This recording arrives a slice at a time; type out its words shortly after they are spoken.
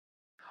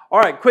All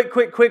right,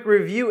 quick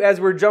review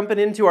as we're jumping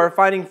into our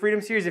Finding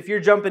Freedom series. If you're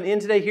jumping in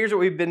today, here's what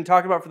we've been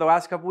talking about for the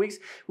last couple weeks.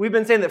 We've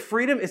been saying that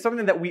freedom is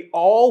something that we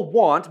all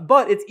want,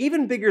 but it's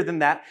even bigger than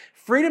that.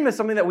 Freedom is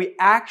something that we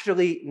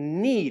actually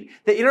need.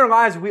 That in our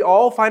lives, we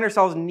all find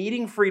ourselves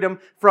needing freedom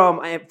from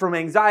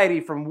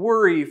anxiety, from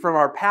worry, from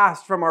our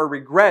past, from our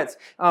regrets,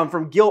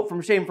 from guilt,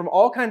 from shame, from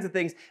all kinds of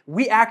things.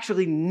 We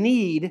actually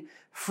need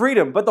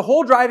freedom. But the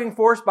whole driving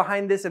force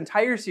behind this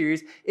entire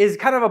series is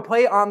kind of a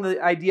play on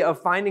the idea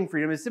of finding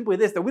freedom. Is simply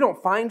this, that we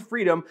don't find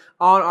freedom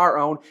on our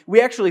own.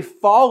 We actually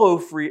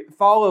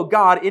follow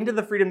God into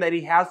the freedom that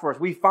He has for us.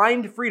 We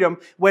find freedom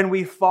when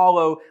we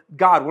follow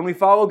God. When we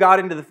follow God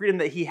into the freedom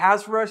that He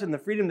has for us and the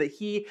freedom that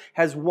He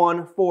has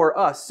won for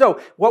us. So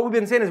what we've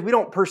been saying is we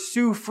don't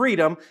pursue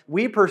freedom,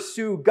 we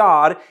pursue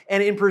God.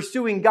 And in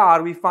pursuing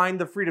God, we find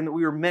the freedom that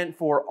we were meant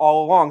for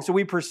all along. So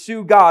we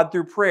pursue God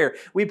through prayer.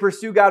 We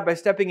pursue God by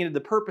stepping into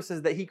the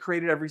purposes that He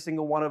created every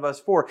single one of us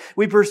for.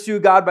 We pursue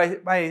God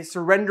by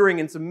surrendering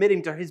and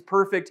submitting to His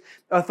perfect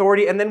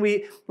authority. And then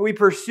we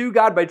pursue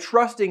God by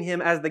trusting Him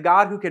as the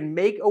God who can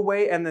make a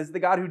way and as the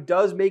God who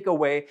does make a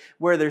way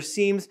where there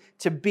seems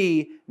to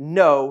be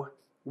no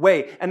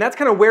way. And that's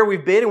kind of where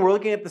we've been, and we're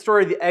looking at the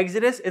story of the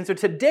Exodus. And so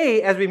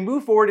today, as we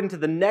move forward into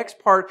the next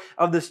part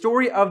of the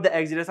story of the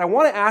Exodus, I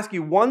want to ask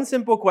you one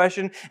simple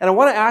question, and I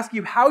want to ask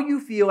you how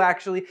you feel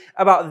actually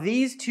about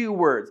these two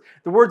words.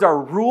 The words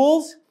are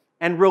rules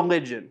and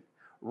religion.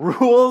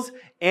 Rules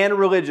and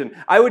religion.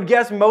 I would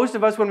guess most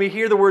of us, when we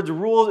hear the words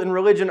rules and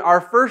religion,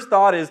 our first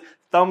thought is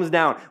thumbs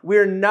down.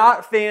 We're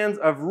not fans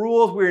of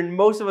rules.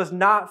 Most of us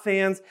not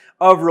fans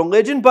of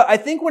religion. But I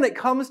think when it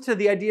comes to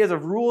the ideas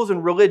of rules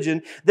and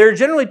religion, there are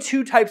generally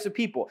two types of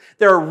people.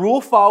 There are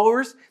rule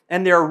followers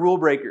and there are rule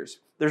breakers.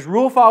 There's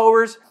rule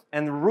followers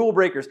and rule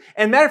breakers.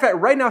 And matter of fact,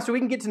 right now, so we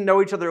can get to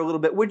know each other a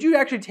little bit, would you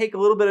actually take a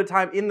little bit of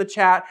time in the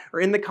chat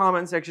or in the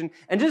comment section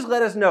and just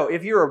let us know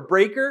if you're a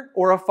breaker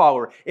or a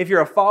follower? If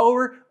you're a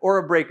follower or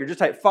a breaker. Just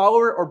type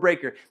follower or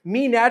breaker.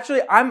 Me,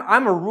 naturally,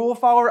 I'm a rule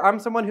follower. I'm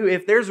someone who,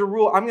 if there's a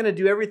rule, I'm going to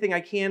do everything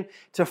I can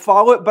to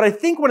follow it. But I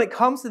think when it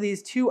comes to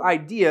these two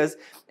ideas,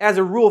 as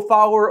a rule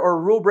follower or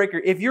a rule breaker,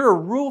 if you're a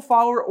rule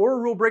follower or a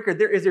rule breaker,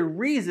 there is a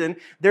reason,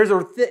 there's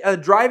a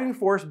driving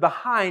force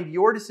behind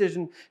your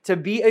decision to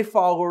be a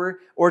follower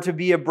or to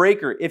be a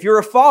breaker. If you're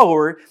a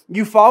follower,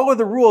 you follow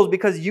the rules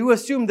because you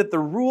assume that the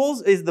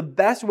rules is the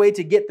best way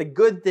to get the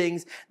good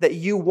things that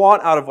you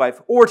want out of life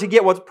or to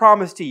get what's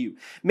promised to you.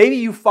 Maybe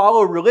you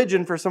follow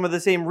religion for some of the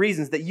same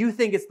reasons, that you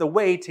think it's the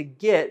way to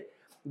get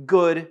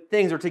good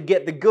things or to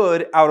get the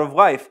good out of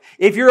life.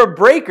 If you're a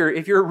breaker,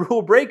 if you're a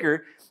rule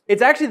breaker,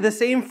 it's actually the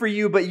same for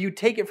you, but you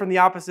take it from the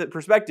opposite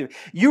perspective.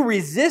 You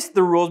resist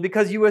the rules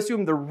because you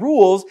assume the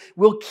rules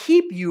will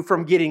keep you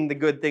from getting the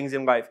good things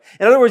in life.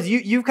 In other words,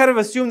 you've kind of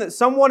assumed that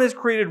someone has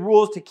created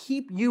rules to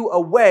keep you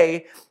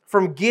away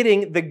from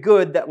getting the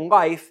good that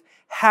life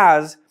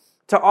has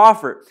to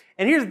offer.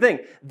 And here's the thing,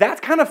 that's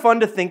kind of fun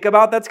to think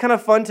about. That's kind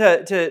of fun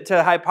to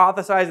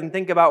hypothesize and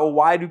think about, well,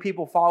 why do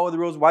people follow the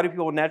rules? Why do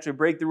people naturally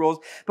break the rules?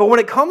 But when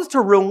it comes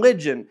to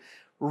religion,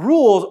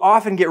 rules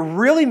often get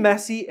really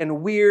messy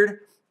and weird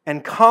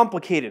and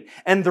complicated.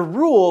 And the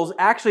rules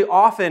actually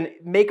often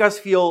make us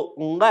feel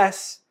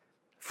less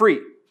free.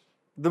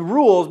 The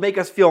rules make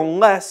us feel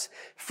less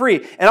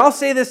free. And I'll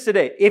say this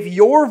today. If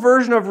your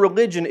version of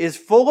religion is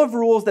full of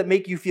rules that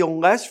make you feel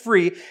less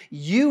free,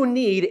 you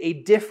need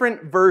a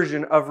different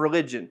version of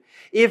religion.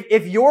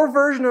 If your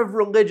version of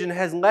religion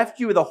has left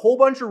you with a whole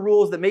bunch of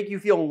rules that make you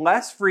feel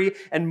less free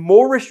and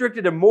more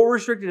restricted and more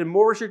restricted and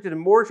more restricted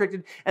and more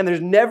restricted, and there's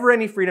never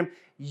any freedom,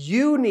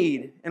 you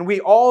need, and we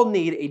all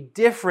need, a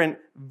different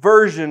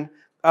version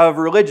of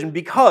religion,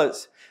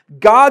 because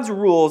God's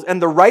rules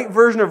and the right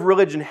version of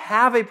religion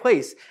have a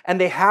place and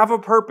they have a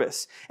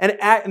purpose,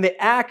 and they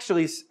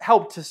actually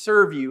help to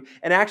serve you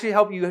and actually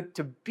help you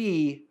to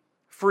be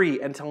free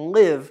and to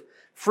live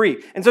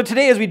free. And so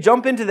today, as we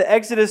jump into the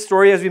Exodus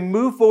story, as we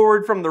move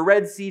forward from the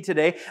Red Sea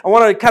today, I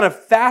want to kind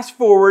of fast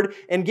forward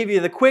and give you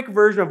the quick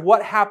version of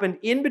what happened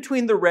in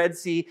between the Red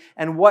Sea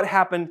and what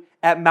happened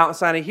at Mount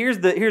Sinai. Here's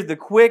the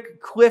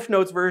quick Cliff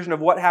Notes version of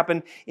what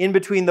happened in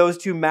between those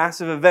two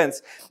massive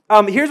events.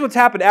 Here's what's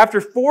happened. After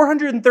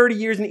 430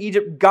 years in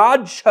Egypt,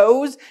 God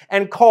chose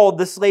and called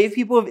the slave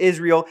people of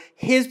Israel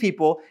His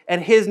people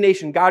and His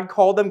nation. God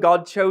called them.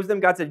 God chose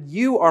them. God said,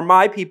 "You are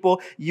my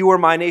people. You are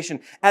my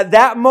nation." At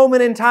that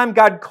moment in time,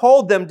 God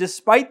called them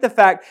despite the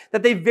fact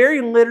that they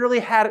very literally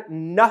had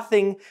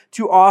nothing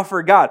to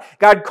offer God.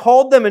 God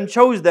called them and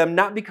chose them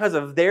not because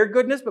of their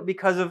goodness, but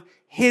because of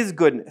His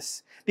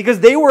goodness.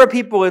 Because they were a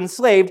people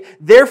enslaved,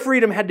 their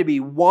freedom had to be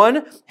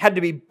won, had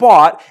to be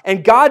bought,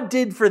 and God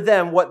did for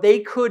them what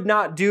they could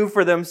not do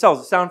for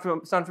themselves. Sound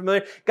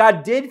familiar?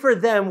 God did for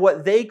them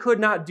what they could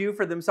not do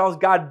for themselves.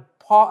 God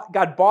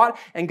bought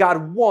and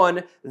God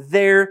won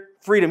their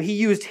freedom. He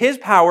used his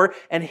power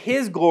and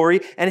his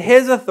glory and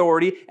his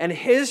authority and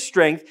his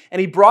strength, and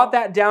he brought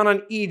that down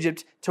on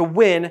Egypt to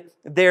win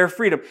their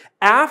freedom.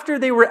 After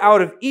they were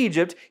out of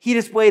Egypt, he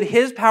displayed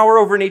his power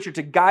over nature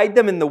to guide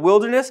them in the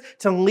wilderness,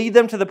 to lead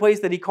them to the place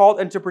that he called,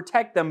 and to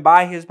protect them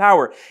by his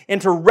power,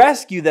 and to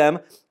rescue them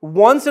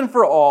once and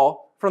for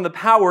all from the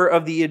power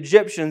of the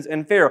Egyptians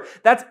and Pharaoh.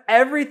 That's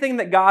everything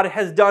that God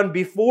has done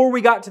before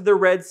we got to the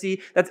Red Sea.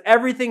 That's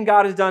everything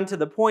God has done to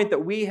the point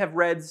that we have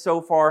read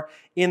so far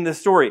in the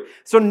story.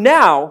 So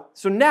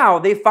now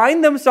they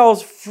find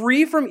themselves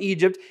free from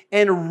Egypt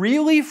and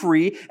really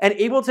free and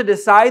able to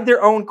decide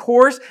their own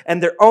course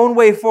and their own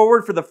way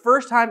forward for the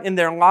first time in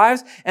their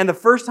lives and the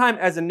first time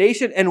as a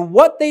nation. And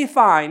what they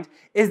find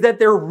is that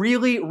they're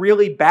really,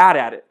 really bad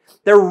at it.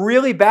 They're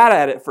really bad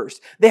at it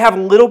first. They have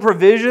little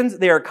provisions.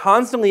 They are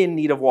constantly in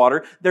need of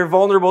water. They're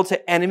vulnerable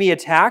to enemy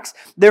attacks.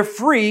 They're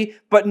free,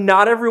 but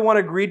not everyone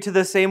agreed to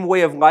the same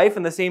way of life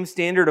and the same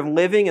standard of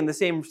living and the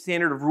same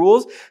standard of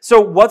rules. So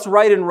what's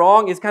right and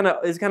wrong is kind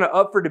of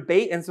up for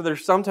debate, and so they're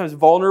sometimes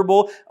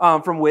vulnerable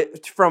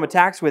from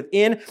attacks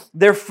within.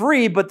 They're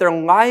free, but their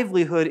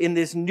livelihood in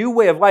this new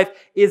way of life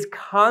is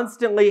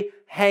constantly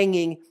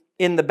hanging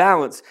in the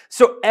balance.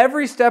 So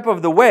every step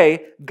of the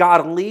way,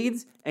 God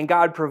leads and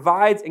God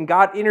provides and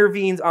God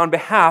intervenes on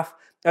behalf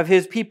of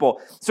his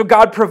people. So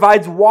God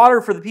provides water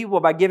for the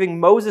people by giving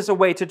Moses a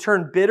way to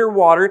turn bitter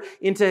water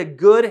into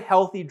good,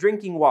 healthy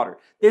drinking water.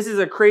 This is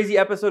a crazy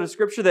episode of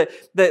scripture that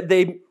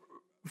they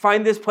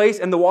find this place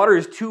and the water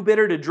is too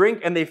bitter to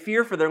drink and they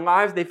fear for their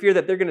lives. They fear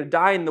that they're going to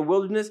die in the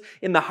wilderness,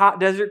 in the hot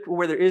desert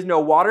where there is no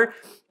water.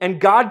 And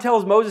God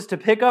tells Moses to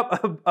pick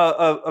up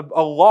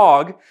a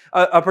log,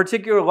 a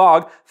particular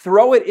log,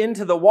 throw it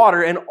into the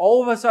water, and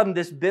all of a sudden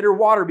this bitter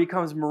water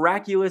becomes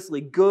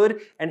miraculously good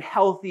and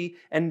healthy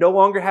and no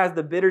longer has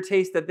the bitter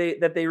taste that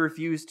they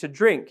refuse to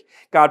drink.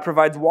 God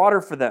provides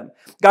water for them.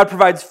 God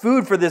provides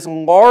food for this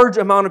large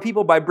amount of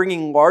people by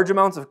bringing large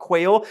amounts of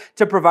quail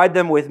to provide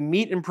them with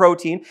meat and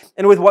protein,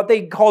 and with what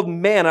they called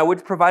manna,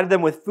 which provided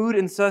them with food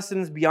and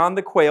sustenance beyond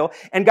the quail.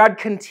 And God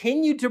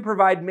continued to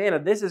provide manna.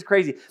 This is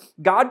crazy.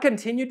 God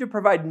continued to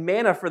provide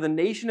manna for the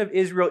nation of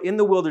Israel in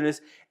the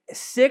wilderness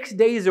 6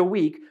 days a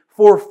week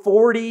for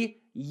 40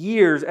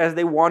 years as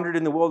they wandered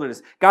in the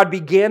wilderness. God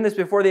began this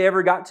before they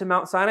ever got to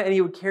Mount Sinai, and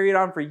he would carry it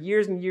on for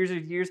years and years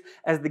and years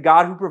as the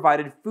God who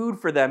provided food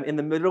for them in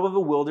the middle of the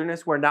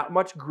wilderness where not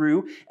much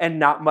grew and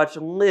not much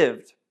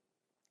lived.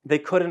 They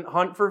couldn't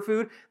hunt for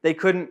food. They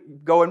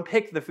couldn't go and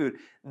pick the food.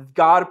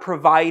 God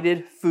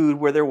provided food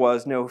where there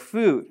was no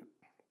food.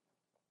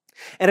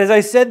 And as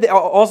I said,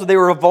 also they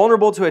were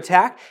vulnerable to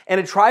attack, and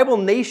a tribal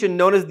nation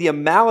known as the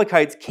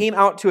Amalekites came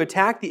out to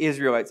attack the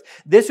Israelites.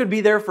 This would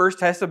be their first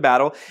test of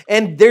battle,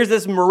 and there's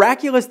this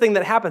miraculous thing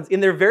that happens.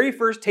 In their very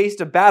first taste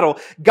of battle,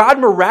 God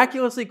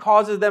miraculously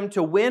causes them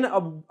to win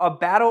a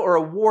battle or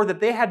a war that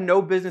they had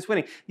no business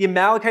winning. The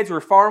Amalekites were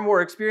far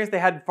more experienced, they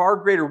had far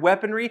greater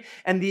weaponry,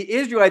 and the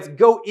Israelites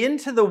go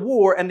into the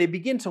war and they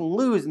begin to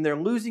lose, and they're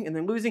losing and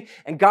they're losing,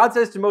 and God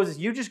says to Moses,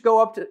 you just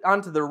go up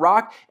onto the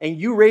rock and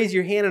you raise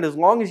your hand, and as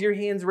long as your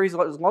hands raised,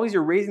 as long as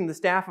you're raising the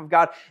staff of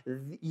God,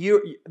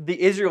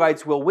 the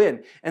Israelites will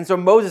win. And so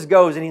Moses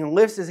goes and he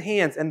lifts his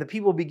hands, and the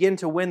people begin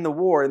to win the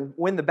war and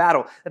win the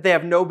battle that they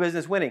have no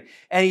business winning.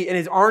 And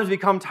his arms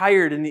become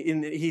tired, and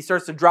he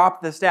starts to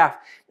drop the staff,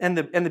 and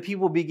the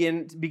people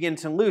begin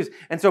to lose.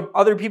 And so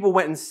other people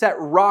went and set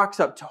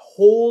rocks up to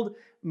hold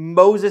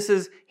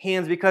Moses'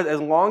 hands, because as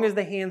long as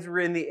the hands were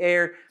in the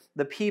air,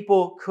 the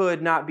people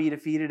could not be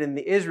defeated, and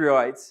the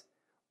Israelites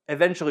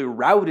eventually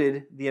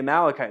routed the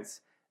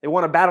Amalekites. They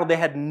won a battle they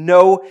had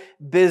no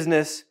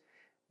business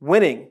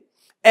winning.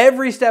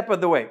 Every step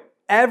of the way,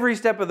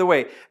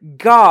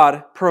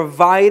 God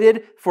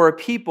provided for a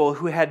people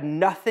who had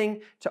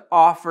nothing to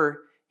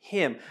offer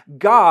him.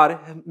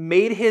 God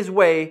made his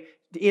way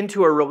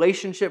into a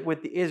relationship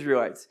with the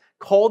Israelites,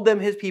 called them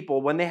his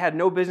people when they had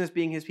no business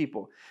being his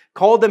people,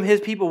 called them his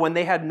people when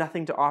they had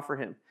nothing to offer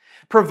him,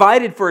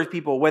 provided for his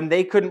people when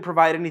they couldn't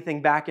provide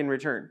anything back in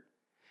return.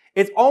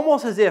 It's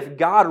almost as if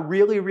God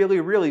really, really,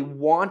 really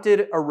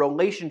wanted a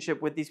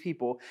relationship with these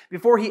people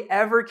before he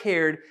ever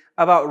cared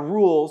about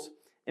rules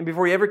and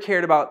before he ever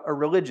cared about a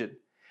religion.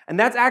 And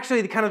that's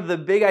actually kind of the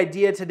big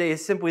idea today,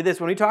 is simply this.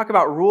 When we talk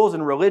about rules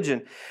and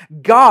religion,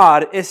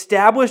 God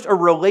established a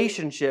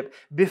relationship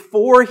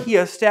before he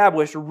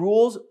established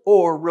rules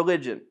or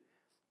religion.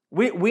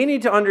 We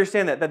need to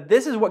understand that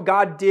this is what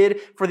God did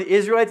for the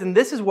Israelites, and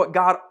this is what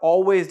God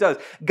always does.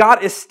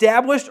 God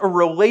established a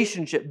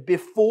relationship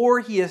before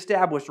he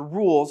established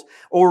rules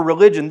or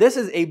religion. This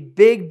is a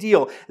big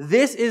deal.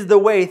 This is the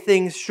way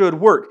things should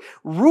work.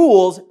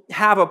 Rules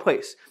have a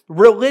place.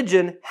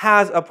 Religion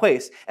has a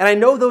place. And I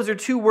know those are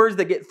two words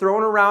that get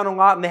thrown around a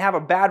lot and they have a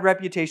bad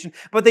reputation,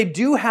 but they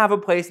do have a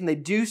place and they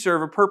do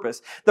serve a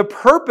purpose. The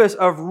purpose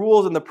of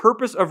rules and the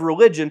purpose of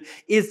religion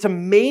is to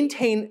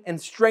maintain and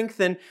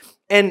strengthen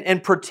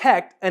and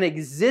protect an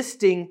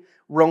existing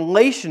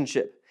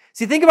relationship.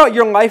 See, think about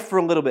your life for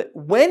a little bit.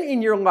 When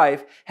in your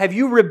life have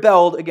you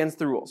rebelled against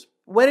the rules?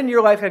 When in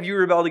your life have you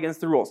rebelled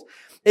against the rules?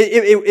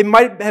 It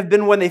might have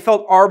been when they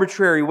felt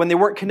arbitrary, when they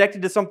weren't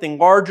connected to something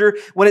larger,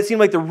 when it seemed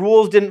like the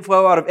rules didn't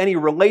flow out of any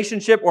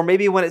relationship, or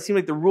maybe when it seemed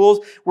like the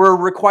rules were a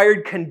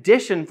required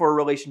condition for a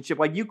relationship.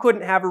 Like you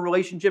couldn't have a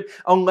relationship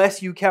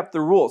unless you kept the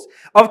rules.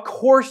 Of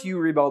course you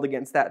rebelled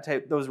against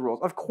those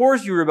rules. Of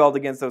course you rebelled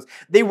against those.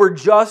 They were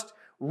just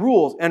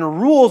rules. And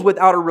rules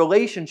without a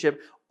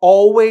relationship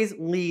always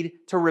lead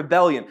to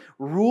rebellion.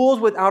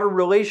 Rules without a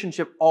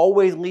relationship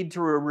always lead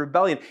to a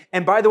rebellion.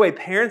 And by the way,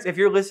 parents, if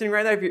you're listening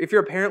right now, if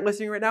you're a parent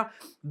listening right now,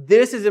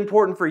 this is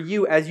important for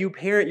you as you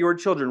parent your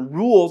children.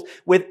 Rules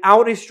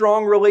without a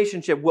strong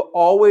relationship will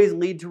always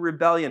lead to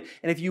rebellion.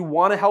 And if you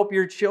want to help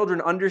your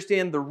children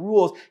understand the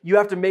rules, you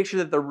have to make sure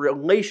that the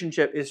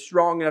relationship is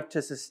strong enough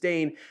to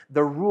sustain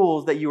the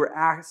rules that you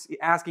are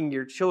asking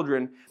your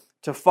children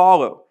to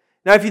follow.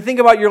 Now, if you think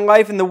about your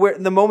life and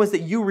the moments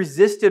that you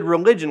resisted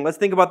religion, let's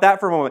think about that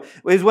for a moment.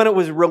 It was when it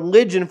was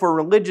religion for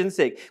religion's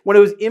sake, when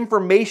it was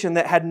information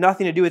that had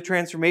nothing to do with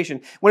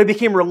transformation, when it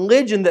became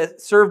religion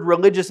that served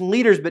religious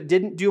leaders but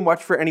didn't do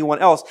much for anyone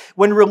else,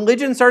 when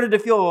religion started to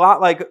feel a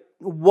lot like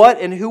what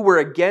and who we're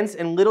against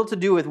and little to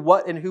do with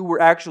what and who we're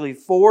actually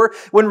for.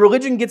 When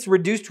religion gets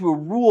reduced to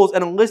rules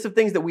and a list of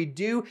things that we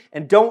do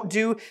and don't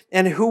do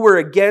and who we're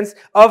against,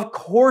 of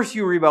course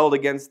you rebelled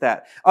against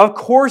that. Of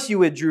course you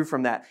withdrew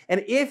from that.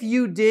 And if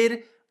you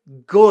did,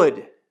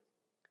 good.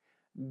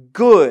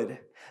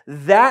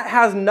 That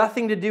has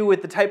nothing to do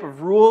with the type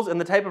of rules and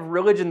the type of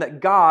religion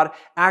that God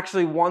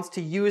actually wants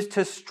to use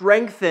to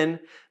strengthen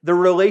the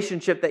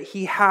relationship that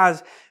He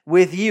has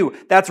with you.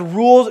 That's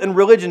rules and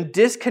religion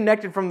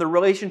disconnected from the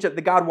relationship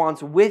that God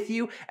wants with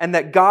you and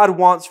that God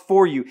wants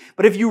for you.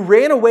 But if you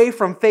ran away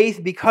from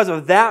faith because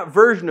of that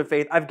version of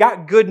faith, I've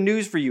got good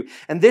news for you.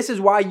 And this is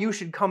why you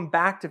should come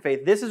back to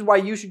faith. This is why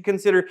you should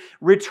consider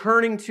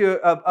returning to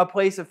a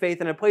place of faith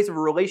and a place of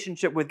a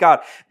relationship with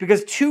God.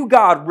 Because to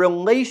God,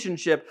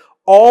 relationship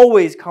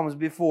always comes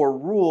before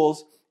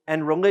rules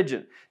and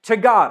religion. To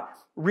God,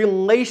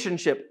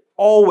 relationship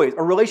always,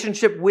 a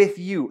relationship with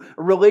you,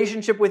 a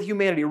relationship with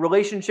humanity, a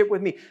relationship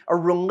with me, a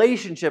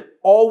relationship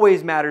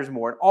always matters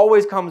more. It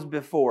always comes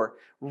before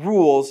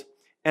rules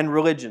and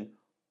religion.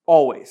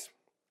 Always.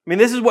 I mean,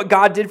 this is what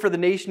God did for the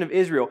nation of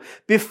Israel.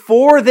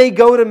 Before they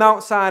go to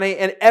Mount Sinai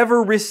and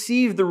ever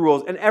receive the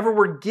rules and ever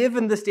were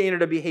given the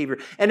standard of behavior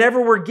and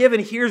ever were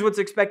given, here's what's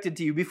expected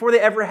to you, before they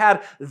ever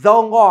had the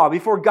law,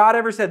 before God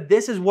ever said,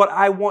 this is what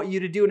I want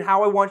you to do and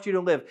how I want you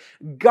to live,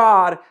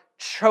 God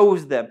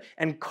chose them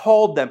and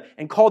called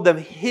them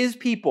His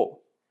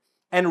people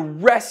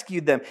and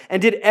rescued them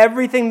and did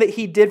everything that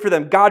He did for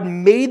them. God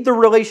made the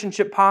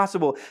relationship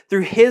possible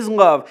through His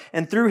love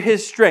and through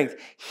His strength.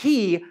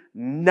 He,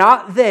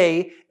 not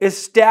they,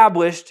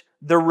 established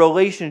the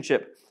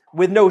relationship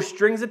with no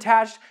strings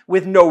attached,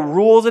 with no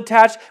rules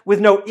attached,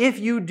 with no if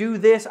you do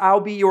this, I'll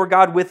be your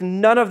God, with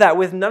none of that,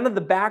 with none of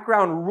the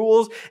background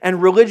rules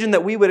and religion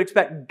that we would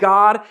expect.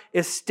 God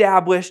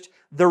established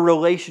the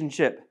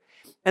relationship.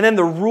 And then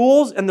the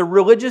rules and the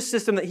religious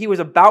system that He was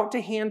about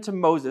to hand to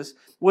Moses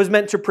was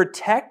meant to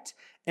protect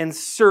and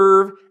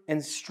serve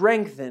and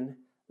strengthen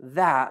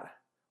that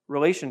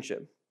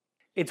relationship.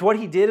 It's what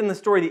He did in the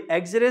story of the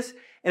Exodus,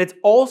 and it's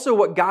also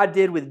what God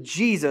did with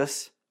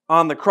Jesus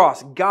on the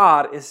cross.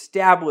 God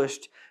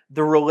established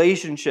the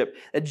relationship.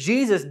 That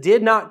Jesus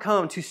did not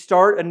come to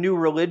start a new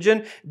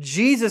religion.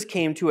 Jesus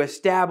came to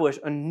establish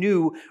a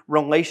new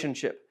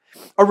relationship.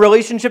 A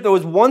relationship that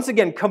was once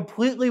again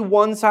completely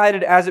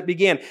one-sided as it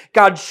began.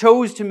 God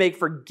chose to make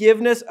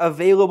forgiveness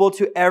available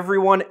to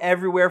everyone,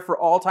 everywhere, for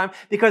all time,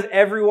 because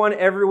everyone,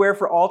 everywhere,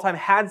 for all time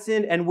had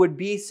sinned and would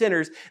be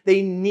sinners.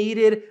 They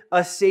needed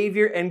a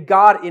Savior, and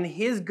God, in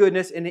His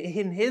goodness and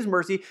in His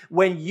mercy,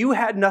 when you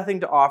had nothing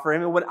to offer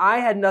Him and when I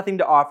had nothing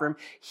to offer Him,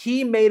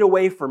 He made a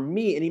way for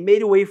me and He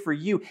made a way for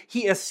you.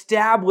 He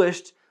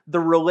established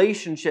the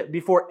relationship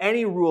before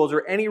any rules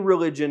or any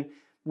religion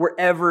were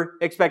ever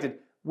expected.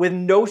 With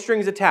no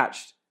strings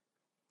attached,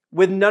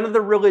 with none of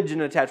the religion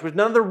attached, with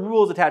none of the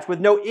rules attached, with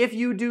no if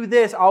you do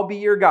this, I'll be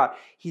your God.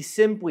 He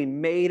simply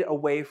made a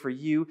way for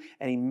you,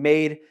 and He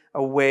made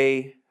a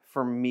way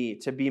for me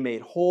to be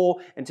made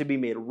whole and to be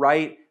made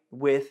right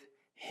with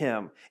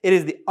Him. It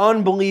is the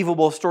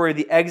unbelievable story of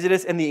the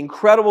Exodus and the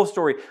incredible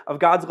story of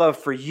God's love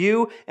for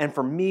you and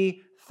for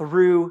me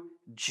through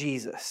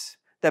Jesus.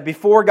 That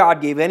before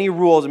God gave any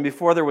rules and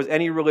before there was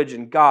any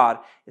religion, God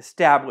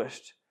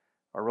established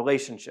a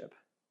relationship.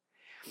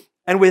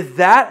 And with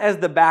that as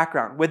the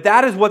background, with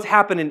that as what's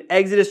happened in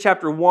Exodus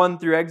chapter 1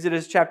 through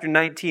Exodus chapter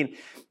 19,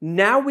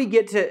 now we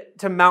get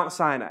to Mount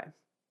Sinai.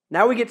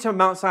 Now we get to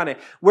Mount Sinai,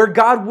 where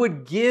God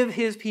would give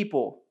His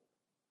people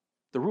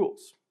the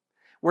rules,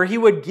 where He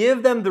would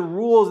give them the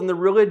rules and the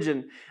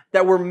religion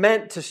that were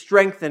meant to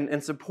strengthen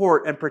and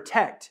support and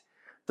protect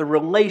the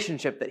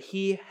relationship that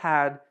He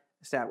had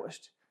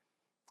established.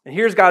 And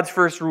here's God's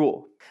first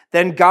rule.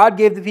 Then God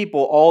gave the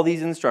people all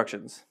these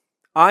instructions.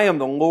 I am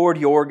the Lord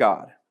your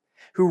God,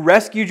 who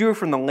rescued you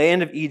from the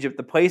land of Egypt,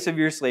 the place of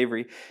your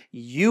slavery.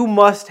 You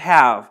must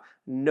have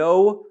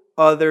no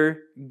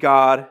other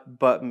God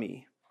but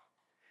me.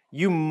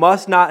 You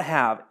must not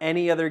have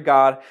any other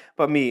God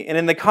but me. And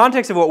in the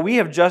context of what we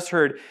have just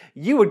heard,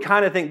 you would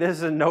kind of think this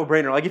is a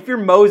no-brainer. Like if you're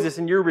Moses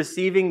and you're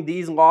receiving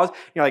these laws,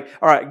 you're like,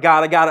 all right,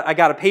 God, I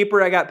got a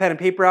paper, I got pen and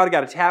paper out, I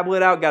got a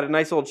tablet out, got a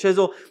nice little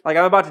chisel. Like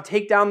I'm about to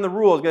take down the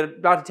rules,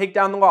 about to take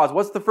down the laws.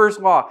 What's the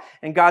first law?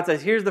 And God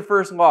says, here's the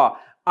first law.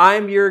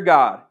 I'm your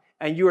God,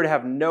 and you are to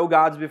have no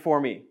gods before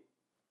me.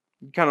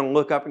 You kind of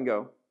look up and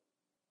go,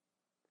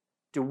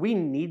 do we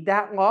need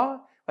that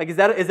law? Like, is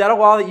that a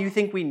law that you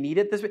think we need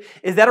it this way?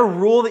 Is that a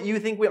rule that you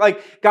think we,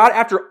 like, God,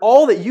 after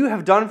all that you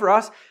have done for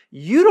us,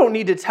 you don't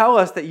need to tell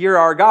us that you're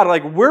our God.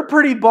 Like, we're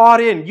pretty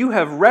bought in. You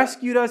have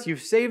rescued us.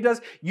 You've saved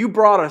us. You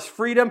brought us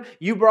freedom.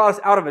 You brought us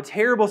out of a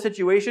terrible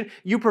situation.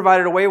 You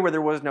provided a way where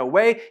there was no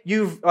way.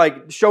 You've,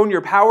 like, shown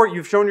your power.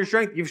 You've shown your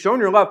strength. You've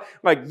shown your love.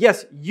 Like,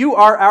 yes, you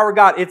are our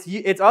God.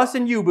 It's us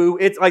and you, boo.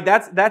 It's like,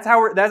 that's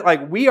how that's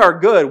like, we are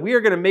good. We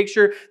are going to make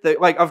sure that,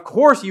 like, of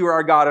course you are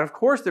our God. And of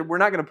course that we're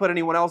not going to put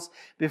anyone else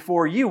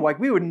before you. Like,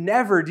 we would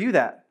never do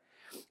that.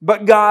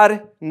 But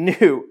God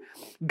knew.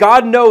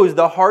 God knows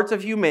the hearts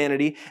of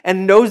humanity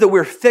and knows that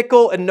we're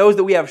fickle and knows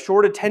that we have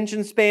short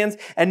attention spans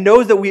and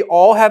knows that we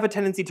all have a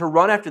tendency to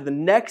run after the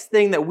next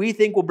thing that we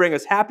think will bring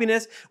us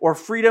happiness or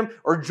freedom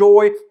or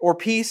joy or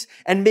peace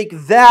and make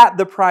that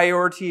the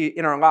priority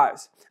in our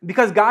lives.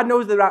 Because God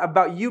knows that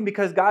about you,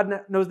 because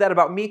God knows that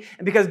about me,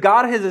 and because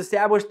God has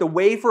established the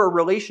way for a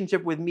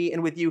relationship with me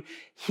and with you,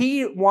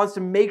 He wants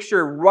to make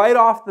sure right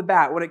off the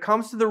bat, when it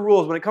comes to the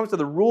rules, when it comes to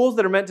the rules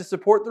that are meant to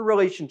support the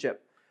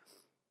relationship,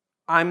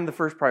 I'm the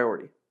first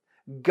priority.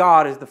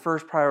 God is the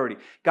first priority.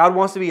 God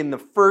wants to be in the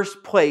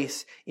first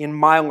place in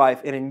my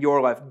life and in your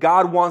life.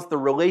 God wants the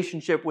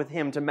relationship with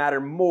Him to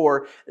matter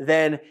more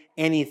than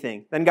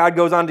anything. Then God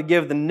goes on to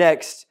give the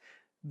next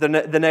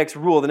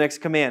rule, the next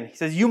command. He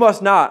says, you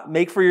must not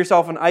make for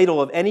yourself an idol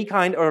of any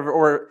kind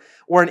or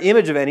an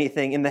image of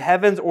anything in the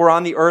heavens or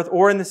on the earth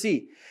or in the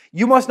sea.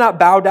 You must not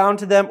bow down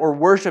to them or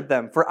worship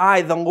them. For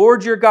I, the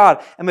Lord your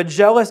God, am a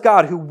jealous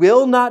God who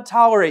will not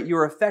tolerate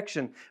your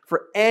affection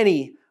for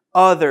any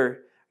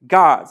other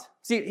gods.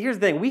 See, here's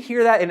the thing. We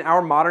hear that in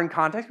our modern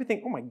context. We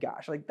think, oh my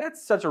gosh, like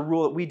that's such a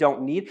rule that we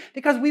don't need,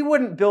 because we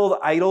wouldn't build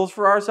idols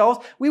for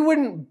ourselves. We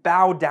wouldn't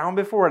bow down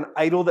before an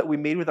idol that we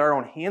made with our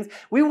own hands.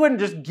 We wouldn't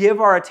just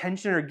give our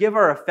attention or give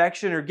our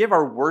affection or give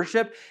our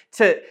worship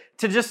to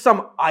just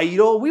some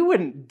idol. We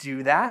wouldn't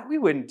do that. We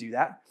wouldn't do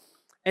that.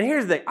 And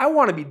here's the thing. I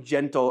want to be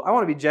gentle. I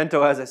want to be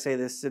gentle as I say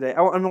this today.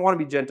 I want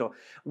to be gentle.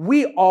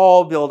 We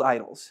all build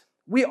idols.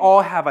 We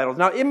all have idols.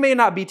 Now, it may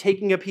not be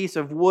taking a piece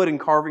of wood and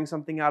carving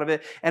something out of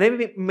it, and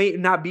it may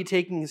not be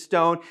taking a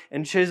stone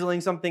and chiseling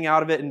something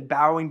out of it and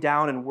bowing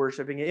down and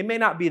worshiping it. It may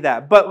not be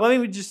that. But let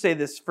me just say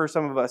this for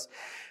some of us.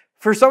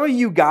 For some of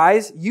you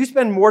guys, you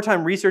spend more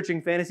time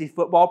researching fantasy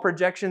football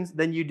projections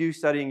than you do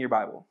studying your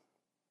Bible.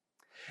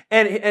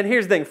 And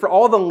here's the thing. For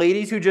all the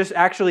ladies who just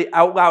actually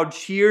out loud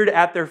cheered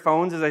at their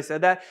phones as I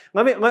said that,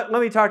 let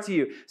me talk to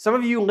you. Some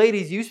of you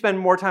ladies, you spend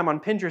more time on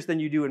Pinterest than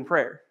you do in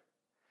prayer.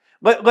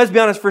 Let's be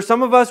honest, for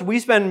some of us, we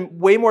spend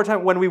way more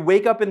time when we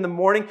wake up in the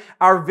morning.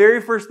 Our very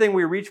first thing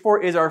we reach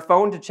for is our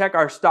phone to check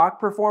our stock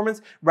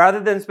performance rather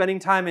than spending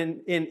time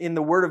in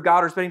the Word of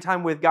God or spending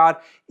time with God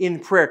in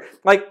prayer.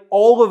 Like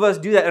all of us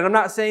do that. And I'm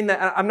not saying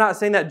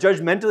that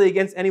judgmentally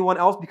against anyone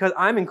else, because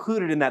I'm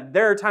included in that.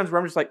 There are times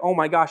where I'm just like, oh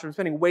my gosh, I'm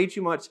spending way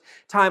too much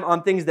time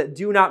on things that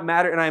do not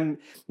matter, and I'm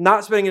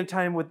not spending any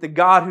time with the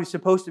God who's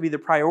supposed to be the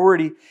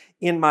priority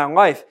in my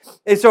life.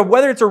 And so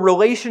whether it's a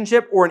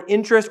relationship or an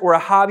interest or a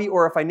hobby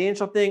or a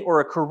financial thing or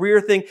a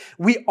career thing,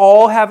 we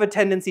all have a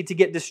tendency to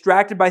get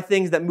distracted by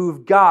things that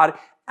move God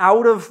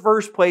out of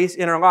first place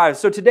in our lives.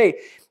 So today,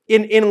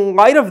 in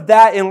light of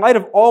that, in light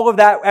of all of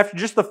that, after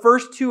just the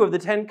first two of the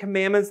 10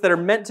 commandments that are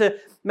meant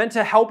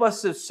to help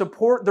us to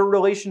support the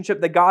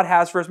relationship that God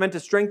has for us, meant to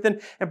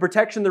strengthen and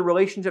protection the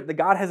relationship that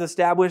God has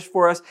established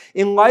for us,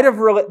 in light of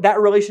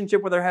that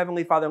relationship with our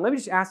Heavenly Father, let me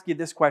just ask you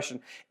this question.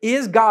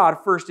 Is God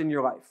first in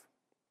your life?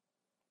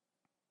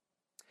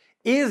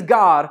 Is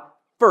God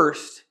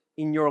first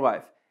in your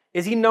life?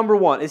 Is He number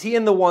one? Is He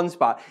in the one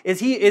spot? Is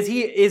he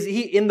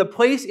in the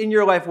place in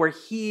your life where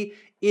He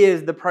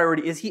is the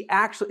priority? Is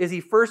He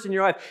first in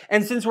your life?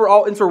 And since we're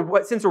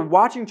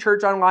watching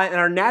church online, and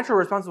our natural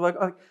response is like,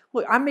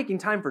 look, I'm making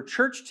time for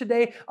church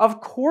today. Of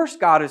course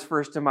God is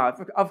first in my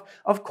life.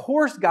 Of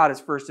course God is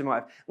first in my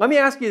life. Let me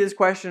ask you this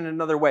question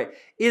another way.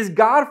 Is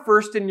God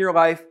first in your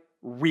life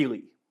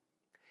really?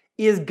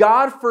 Is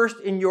God first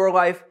in your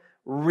life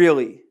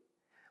really?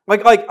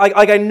 Like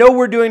I know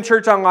we're doing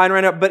church online right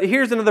now, but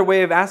here's another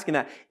way of asking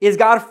that. Is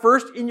God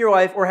first in your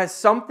life, or has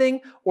something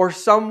or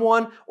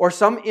someone or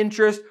some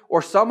interest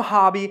or some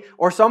hobby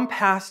or some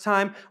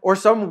pastime or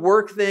some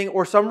work thing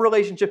or some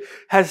relationship,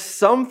 has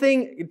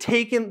something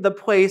taken the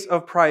place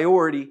of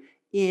priority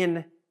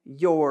in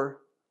your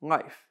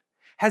life?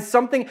 Has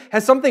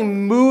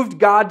something moved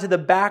God to the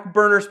back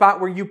burner spot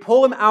where you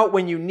pull Him out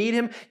when you need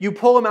Him, you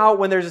pull Him out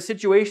when there's a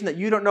situation that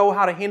you don't know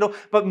how to handle,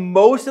 but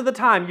most of the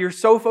time you're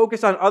so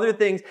focused on other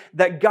things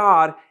that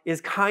God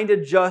is kind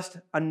of just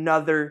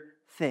another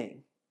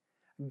thing.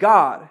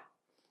 God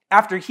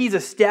after he's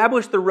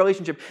established the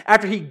relationship,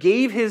 after he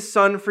gave his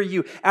son for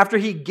you, after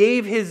he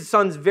gave his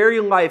son's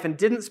very life and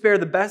didn't spare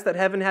the best that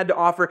heaven had to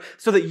offer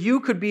so that you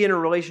could be in a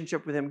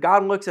relationship with him,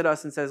 God looks at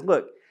us and says,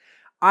 look,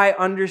 I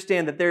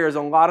understand that there is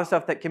a lot of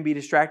stuff that can be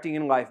distracting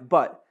in life,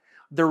 but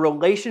the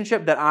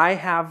relationship that I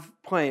have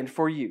planned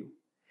for you,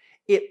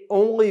 it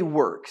only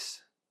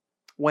works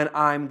when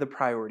I'm the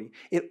priority.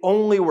 It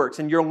only works,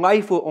 and your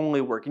life will only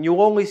work, and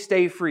you'll only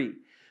stay free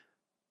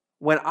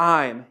when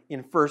I'm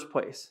in first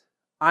place.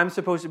 I'm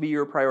supposed to be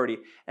your priority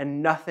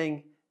and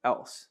nothing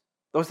else.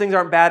 Those things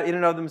aren't bad in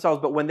and of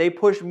themselves, but when they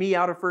push me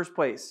out of first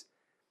place,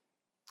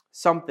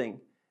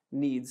 something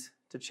needs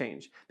to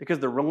change because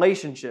the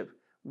relationship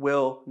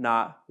will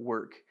not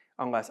work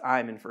unless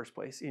I'm in first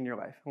place in your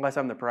life, unless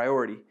I'm the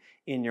priority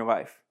in your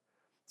life.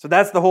 So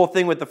that's the whole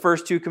thing with the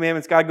first two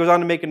commandments. God goes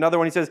on to make another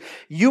one. He says,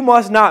 you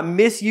must not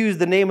misuse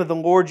the name of the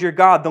Lord your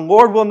God. The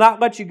Lord will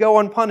not let you go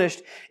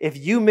unpunished if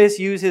you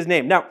misuse his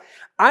name. Now,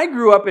 I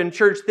grew up in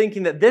church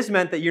thinking that this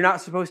meant that you're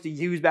not supposed to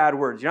use bad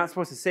words. You're not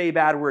supposed to say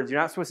bad words. You're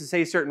not supposed to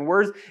say certain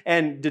words.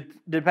 And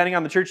depending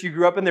on the church you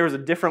grew up in, there was a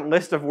different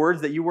list of words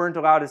that you weren't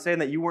allowed to say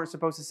and that you weren't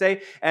supposed to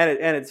say. And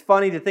it's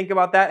funny to think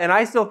about that. And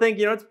I still think,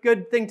 it's a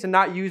good thing to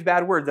not use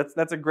bad words.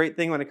 That's a great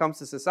thing when it comes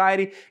to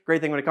society,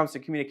 great thing when it comes to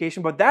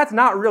communication. But that's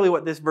not really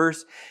what this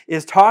verse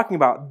is talking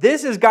about.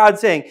 This is God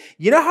saying,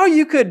 you know how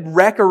you could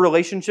wreck a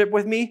relationship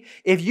with me?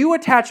 If you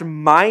attach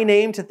my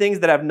name to things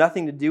that have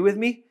nothing to do with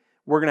me,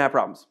 we're going to have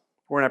problems.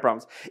 We're going to have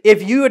problems.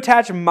 If you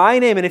attach my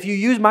name and if you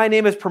use my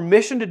name as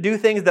permission to do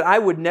things that I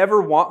would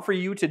never want for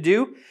you to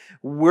do,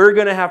 we're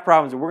going to have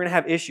problems and we're going to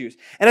have issues.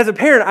 And as a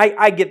parent,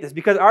 I get this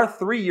because our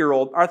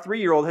three-year-old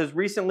has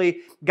recently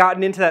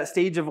gotten into that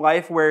stage of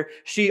life where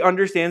she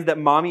understands that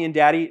mommy and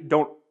daddy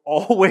don't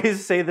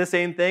always say the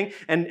same thing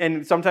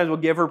and sometimes we'll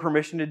give her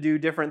permission to do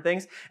different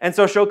things. And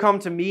so she'll come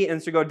to me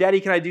and she'll go, Daddy,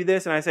 can I do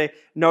this? And I say,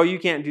 no, you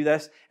can't do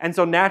this. And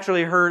so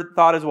naturally her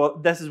thought is, well,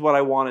 this is what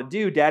I want to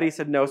do. Daddy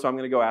said no, so I'm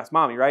going to go ask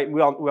mommy, right? And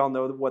we all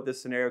know what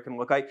this scenario can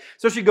look like.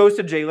 So she goes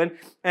to Jalen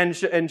and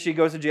she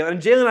goes to Jalen.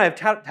 And Jalen and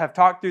I have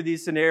talked through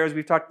these scenarios.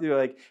 We've talked through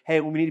like,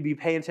 hey, we need to be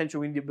paying attention.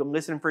 We need to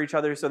listen for each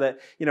other so that,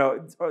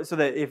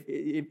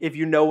 if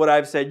you know what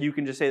I've said, you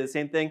can just say the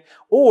same thing.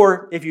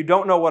 Or if you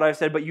don't know what I've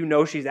said, but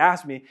she's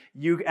asked me,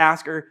 you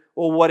ask her,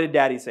 well, what did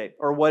Daddy say?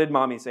 Or what did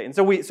Mommy say? And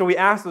so we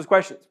ask those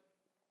questions.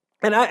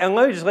 And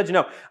let me just let you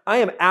know, I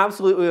am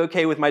absolutely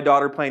okay with my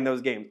daughter playing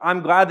those games. I'm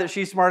glad that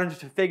she's smart enough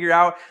to figure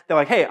out that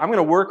like, hey, I'm going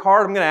to work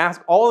hard. I'm going to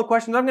ask all the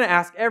questions. I'm going to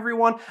ask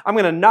everyone. I'm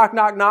going to knock.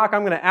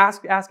 I'm going to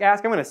ask.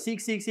 I'm going to seek.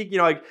 She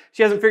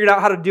hasn't figured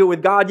out how to do it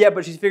with God yet,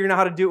 but she's figuring out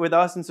how to do it with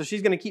us. And so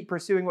she's going to keep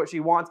pursuing what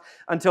she wants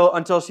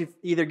until she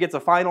either gets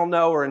a final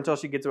no or until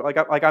she gets,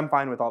 like I'm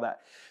fine with all that.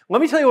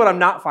 Let me tell you what I'm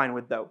not fine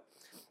with though.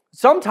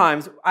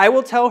 Sometimes I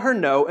will tell her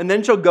no, and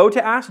then she'll go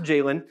to ask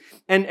Jalen,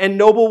 and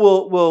Noble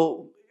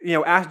will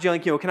ask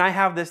Jalen, can I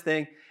have this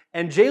thing?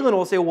 And Jalen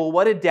will say, well,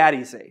 what did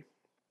Daddy say?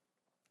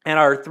 And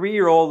our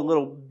 3-year-old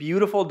little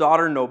beautiful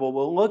daughter Noble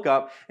will look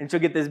up, and she'll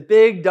get this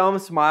big dumb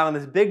smile and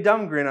this big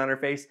dumb grin on her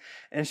face,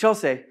 and she'll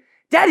say,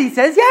 Daddy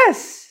says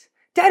yes.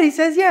 Daddy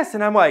says yes.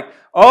 And I'm like,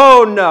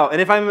 oh no.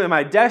 And if I'm in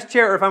my desk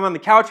chair or if I'm on the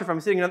couch or if I'm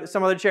sitting in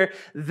some other chair,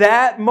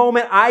 that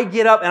moment I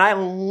get up and I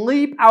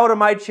leap out of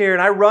my chair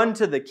and I run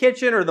to the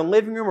kitchen or the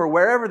living room or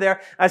wherever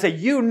there. I say,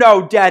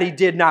 Daddy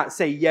did not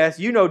say yes.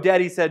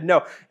 Daddy said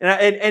no.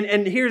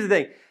 And here's the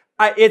thing.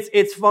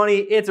 It's funny.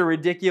 It's a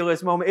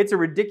ridiculous moment. It's a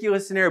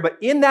ridiculous scenario. But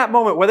in that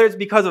moment, whether it's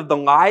because of the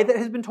lie that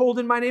has been told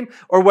in my name,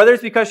 or whether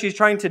it's because she's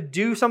trying to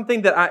do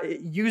something that I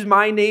use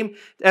my name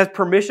as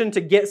permission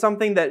to get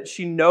something that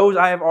she knows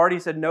I have already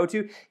said no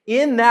to,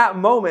 in that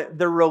moment,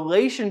 the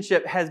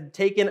relationship has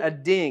taken a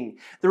ding.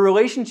 The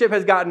relationship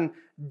has gotten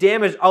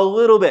damaged a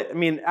little bit. I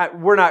mean,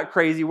 we're not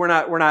crazy. We're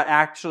not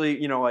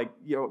actually,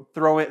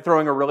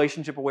 throwing a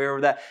relationship away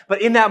over that.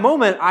 But in that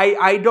moment,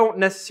 I don't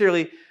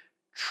necessarily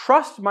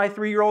trust my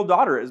 3-year-old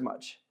daughter as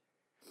much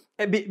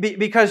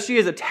because she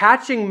is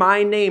attaching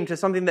my name to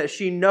something that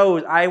she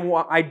knows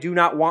I do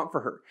not want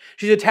for her.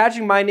 She's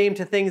attaching my name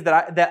to things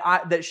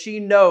that she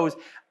knows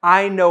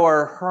I know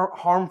are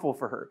harmful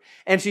for her.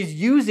 And she's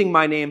using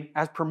my name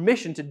as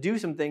permission to do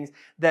some things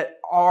that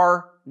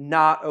are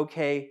not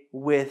okay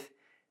with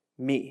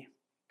me.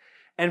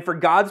 And for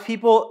God's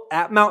people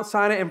at Mount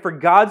Sinai and for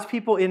God's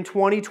people in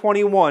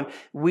 2021,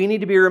 we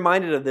need to be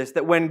reminded of this,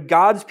 that when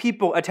God's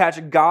people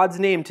attach God's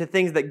name to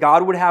things that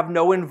God would have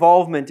no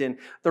involvement in,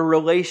 the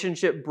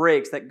relationship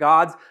breaks, that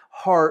God's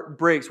heart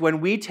breaks. When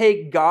we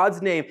take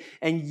God's name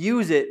and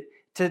use it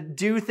to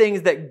do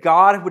things that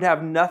God would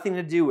have nothing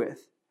to do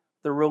with,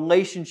 the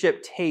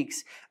relationship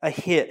takes a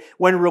hit.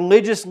 When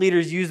religious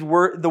leaders use the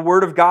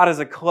word of God as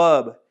a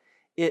club,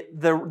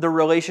 the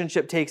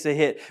relationship takes a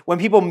hit. When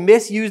people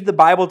misuse the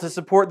Bible to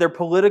support their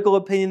political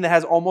opinion that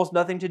has almost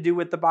nothing to do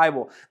with the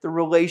Bible, the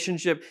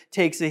relationship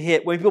takes a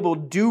hit. When people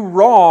do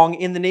wrong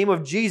in the name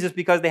of Jesus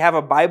because they have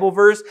a Bible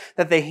verse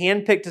that they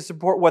handpicked to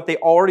support what they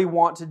already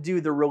want to do,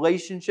 the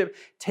relationship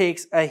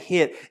takes a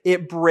hit.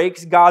 It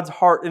breaks God's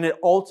heart and it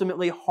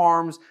ultimately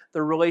harms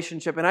the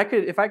relationship. And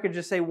if I could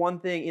just say one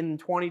thing in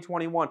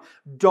 2021,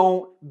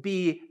 don't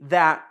be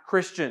that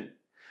Christian.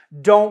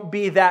 Don't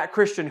be that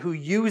Christian who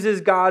uses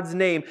God's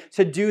name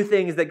to do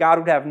things that God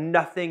would have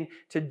nothing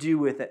to do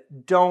with it.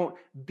 Don't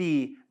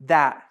be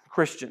that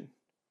Christian.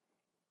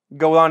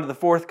 Go on to the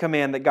fourth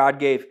command that God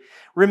gave.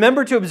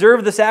 Remember to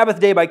observe the Sabbath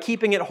day by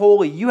keeping it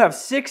holy. You have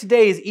 6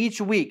 days each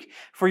week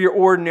for your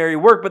ordinary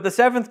work, but the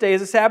seventh day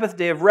is a Sabbath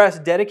day of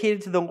rest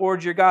dedicated to the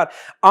Lord your God.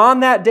 On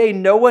that day,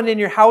 no one in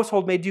your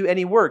household may do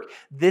any work.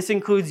 This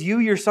includes you,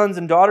 your sons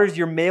and daughters,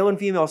 your male and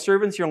female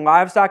servants, your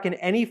livestock, and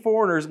any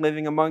foreigners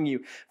living among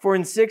you. For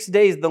in 6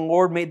 days the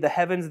Lord made the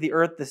heavens, the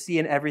earth, the sea,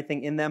 and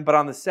everything in them, but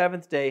on the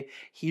seventh day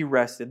he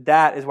rested.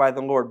 That is why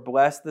the Lord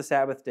blessed the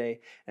Sabbath day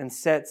and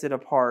sets it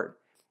apart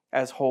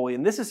as holy.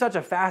 And this is such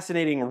a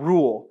fascinating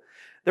rule.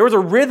 There was a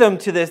rhythm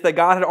to this that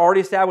God had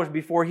already established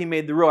before he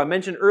made the rule. I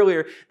mentioned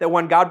earlier that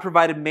when God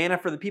provided manna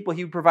for the people,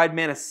 he would provide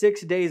manna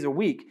 6 days a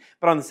week.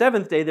 But on the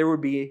seventh day, there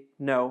would be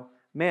no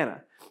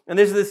manna. And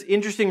there's this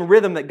interesting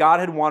rhythm that God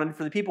had wanted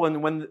for the people.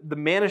 And when the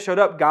manna showed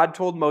up, God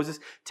told Moses,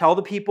 tell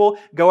the people,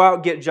 go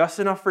out, get just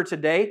enough for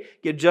today,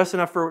 get just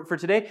enough for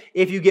today.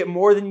 If you get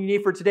more than you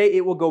need for today,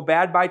 it will go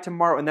bad by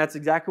tomorrow. And that's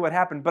exactly what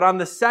happened. But on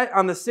the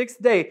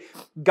sixth day,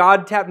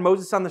 God tapped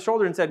Moses on the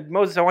shoulder and said,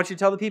 Moses, I want you to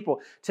tell the people,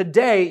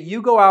 today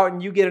you go out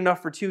and you get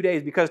enough for 2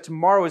 days because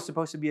tomorrow is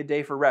supposed to be a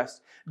day for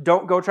rest.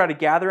 Don't go try to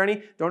gather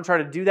any. Don't try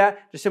to do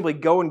that. Just simply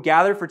go and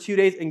gather for 2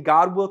 days and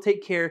God will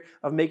take care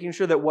of making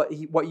sure that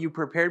what you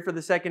prepared for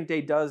the second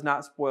day does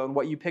not spoil, and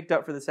what you picked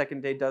up for the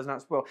second day does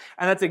not spoil.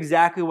 And that's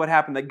exactly what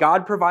happened, that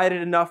God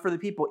provided enough for the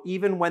people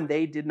even when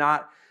they did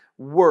not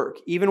work.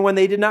 Even when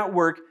they did not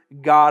work,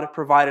 God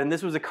provided. And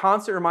this was a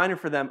constant reminder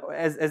for them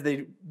as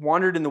they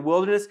wandered in the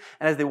wilderness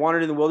and as they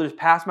wandered in the wilderness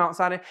past Mount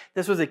Sinai.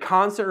 This was a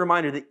constant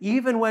reminder that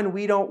even when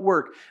we don't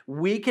work,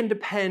 we can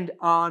depend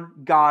on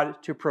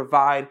God to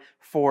provide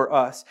for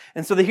us.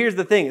 And so here's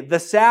the thing. The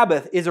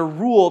Sabbath is a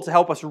rule to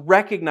help us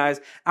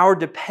recognize our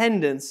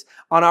dependence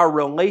on our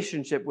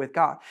relationship with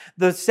God.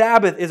 The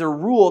Sabbath is a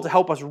rule to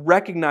help us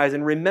recognize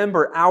and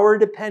remember our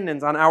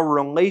dependence on our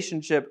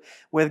relationship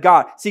with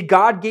God. See,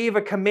 God gave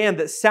a command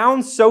that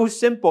sounds so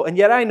simple, and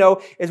yet I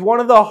know is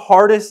one of the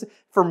hardest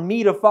for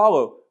me to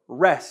follow.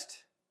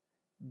 Rest.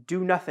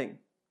 Do nothing.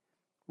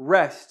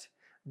 Rest.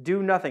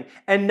 Do nothing.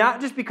 And not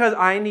just because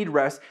I need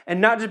rest,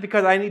 and not just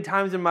because I need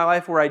times in my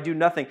life where I do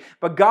nothing,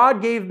 but God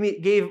gave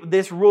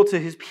this rule to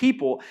his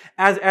people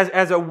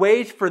as a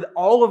way for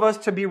all of us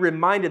to be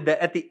reminded that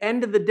at the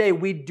end of the day,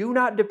 we do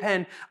not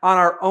depend on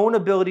our own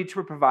ability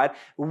to provide.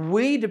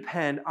 We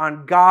depend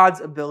on God's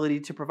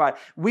ability to provide.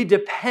 We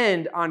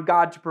depend on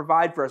God to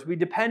provide for us. We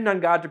depend on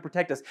God to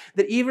protect us.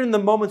 That even in the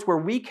moments where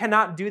we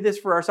cannot do this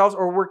for ourselves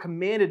or we're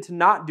commanded to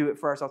not do it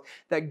for ourselves,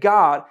 that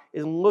God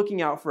is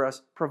looking out for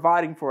us,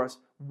 providing for us,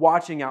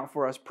 watching out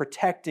for us,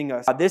 protecting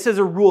us. This is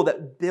a rule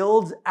that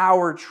builds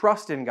our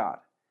trust in God.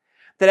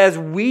 That as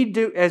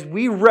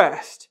we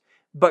rest,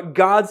 but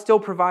God still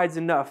provides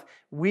enough,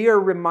 we are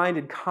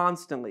reminded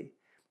constantly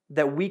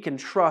that we can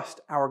trust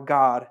our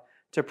God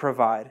to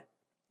provide.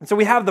 And so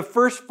we have the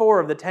first 4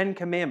 of the 10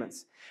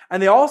 commandments.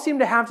 And they all seem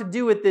to have to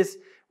do with this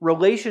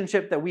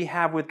relationship that we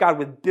have with God,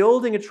 with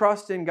building a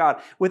trust in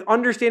God, with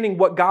understanding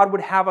what God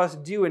would have us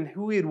do and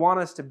who He'd want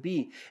us to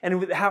be, and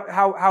with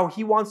how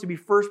He wants to be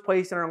first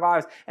place in our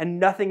lives and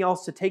nothing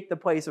else to take the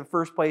place of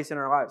first place in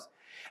our lives.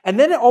 And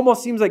then it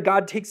almost seems like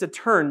God takes a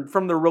turn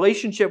from the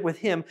relationship with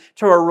Him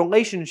to our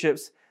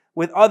relationships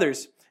with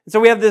others. And so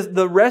we have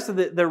the rest of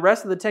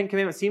the 10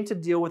 commandments seem to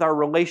deal with our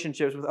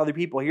relationships with other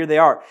people. Here they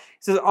are. It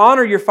says,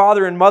 honor your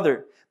father and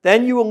mother.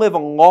 Then you will live a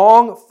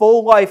long,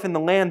 full life in the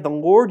land the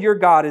Lord your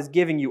God is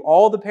giving you.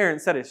 All the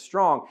parents said is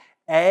strong.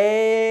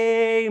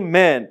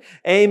 Amen.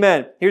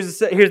 Amen. Here's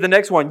the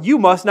next one. You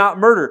must not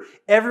murder.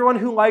 Everyone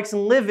who likes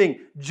living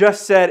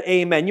just said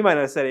amen. You might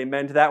not have said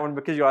amen to that one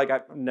because you're like,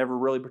 I'm never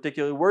really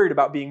particularly worried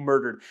about being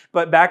murdered.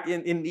 But back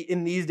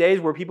in these days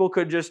where people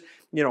could just,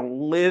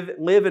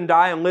 live and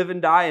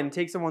die and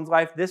take someone's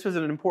life, this was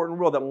an important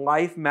rule that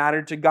life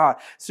mattered to God.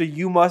 So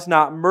you must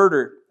not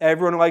murder.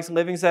 Everyone who likes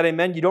living said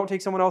amen. You don't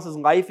take someone else's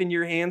life in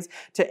your hands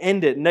to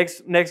end it.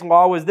 Next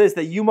law was this,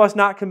 that you must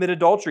not commit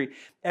adultery.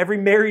 Every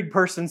married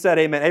person said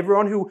amen.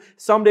 Everyone who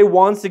someday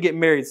wants to get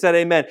married said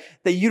amen.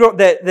 That you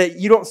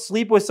don't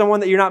sleep with someone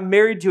that you're not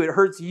married to. It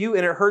hurts you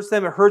and it hurts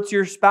them. It hurts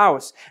your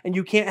spouse. And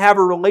you can't have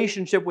a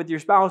relationship with your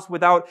spouse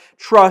without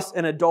trust,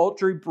 and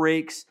adultery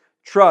breaks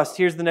trust.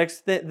 Here's the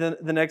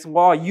next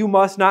law. You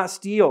must not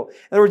steal. In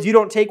other words, you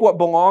don't take what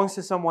belongs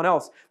to someone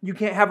else. You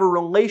can't have a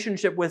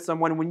relationship with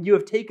someone when you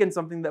have taken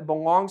something that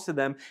belongs to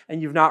them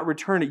and you've not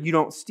returned it. You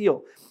don't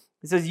steal.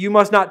 It says you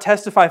must not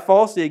testify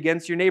falsely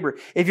against your neighbor.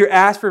 If you're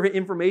asked for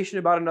information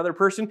about another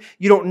person,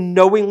 you don't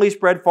knowingly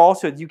spread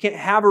falsehoods. You can't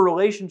have a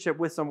relationship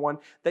with someone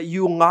that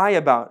you lie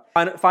about.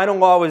 Final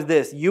law was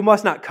this: you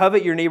must not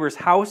covet your neighbor's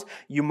house.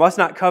 You must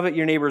not covet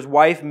your neighbor's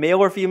wife, male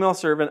or female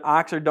servant,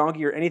 ox or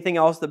donkey, or anything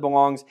else that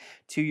belongs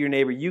to your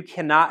neighbor. You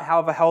cannot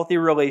have a healthy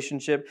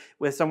relationship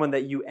with someone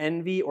that you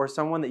envy or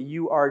someone that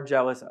you are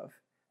jealous of.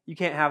 You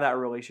can't have that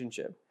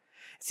relationship.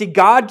 See,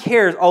 God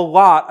cares a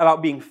lot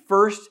about being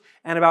first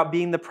and about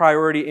being the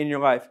priority in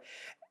your life.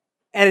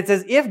 And it's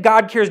as if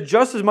God cares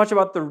just as much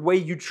about the way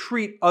you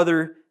treat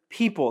other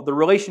people, the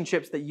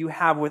relationships that you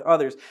have with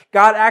others.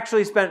 God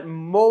actually spent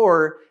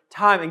more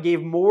time and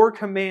gave more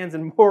commands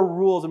and more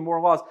rules and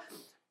more laws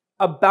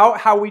about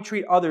how we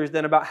treat others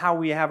than about how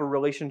we have a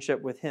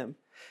relationship with Him.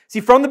 See,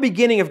 from the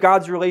beginning of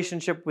God's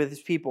relationship with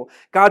His people,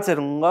 God said,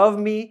 love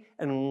me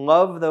and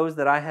love those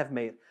that I have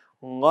made.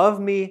 Love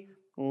me,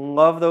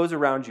 love those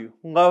around you.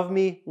 Love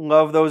me,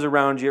 love those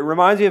around you. It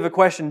reminds me of a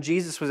question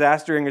Jesus was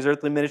asked during His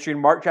earthly ministry. In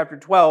Mark chapter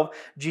 12,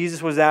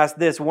 Jesus was asked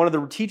this. One of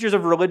the teachers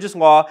of religious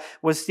law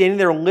was standing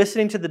there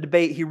listening to the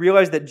debate. He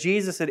realized that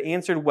Jesus had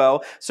answered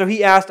well. So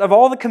he asked, of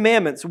all the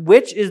commandments,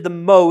 which is the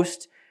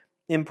most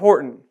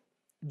important?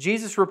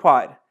 Jesus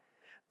replied,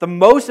 the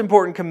most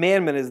important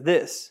commandment is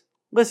this.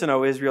 Listen,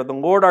 O Israel, the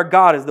Lord our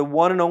God is the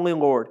one and only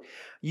Lord.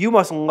 You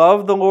must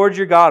love the Lord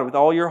your God with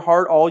all your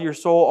heart, all your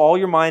soul, all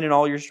your mind, and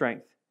all your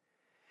strength.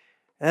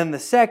 And then the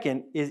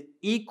second is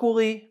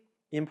equally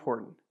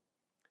important.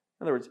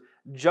 In other words,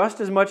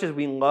 just as much as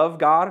we love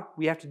God,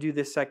 we have to do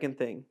this second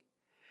thing.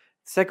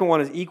 The second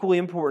one is equally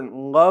important.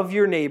 Love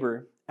your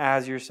neighbor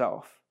as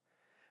yourself.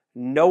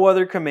 No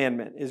other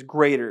commandment is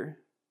greater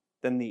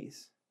than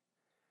these.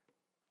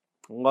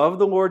 Love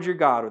the Lord your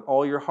God with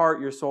all your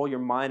heart, your soul, your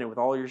mind, and with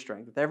all your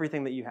strength, with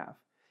everything that you have.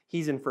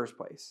 He's in first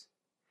place.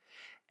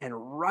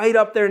 And right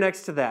up there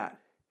next to that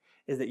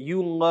is that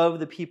you love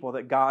the people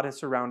that God has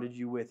surrounded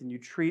you with, and you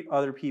treat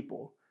other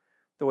people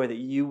the way that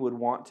you would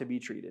want to be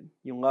treated.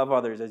 You love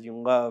others as you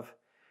love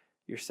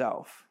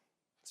yourself.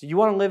 So you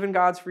want to live in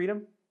God's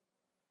freedom?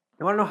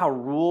 You want to know how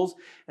rules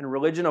and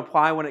religion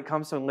apply when it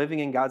comes to living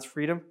in God's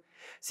freedom?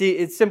 See,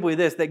 it's simply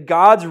this, that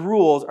God's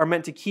rules are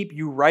meant to keep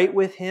you right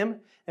with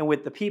Him and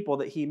with the people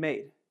that He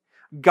made.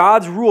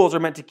 God's rules are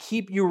meant to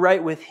keep you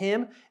right with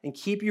Him and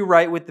keep you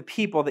right with the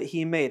people that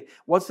He made.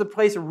 What's the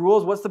place of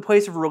rules? What's the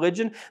place of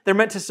religion? They're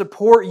meant to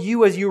support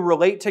you as you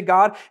relate to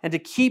God and to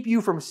keep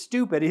you from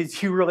stupid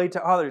as you relate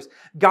to others.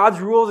 God's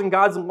rules and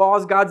God's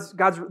laws,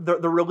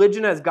 the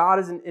religion as God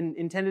has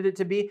intended it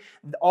to be,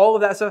 all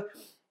of that stuff,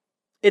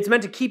 it's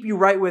meant to keep you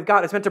right with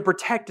God. It's meant to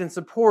protect and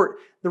support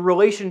the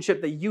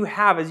relationship that you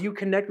have as you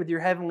connect with your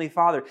Heavenly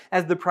Father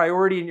as the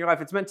priority in your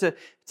life. It's meant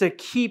to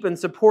keep and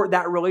support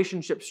that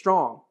relationship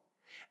strong.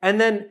 And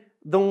then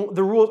the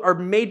rules are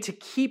made to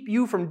keep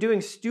you from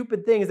doing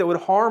stupid things that would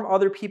harm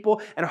other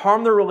people and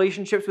harm the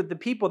relationships with the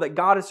people that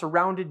God has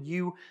surrounded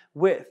you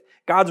with.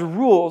 God's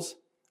rules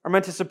are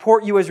meant to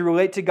support you as you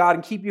relate to God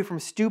and keep you from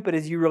stupid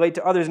as you relate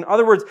to others. In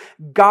other words,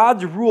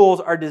 God's rules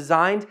are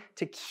designed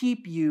to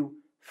keep you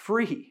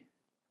free.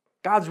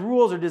 God's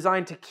rules are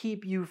designed to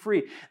keep you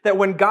free. That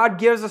when God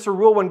gives us a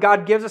rule, when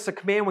God gives us a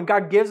command, when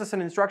God gives us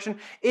an instruction,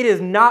 it is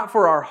not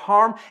for our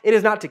harm. It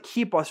is not to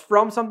keep us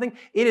from something.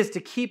 It is to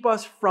keep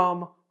us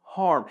from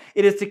harm.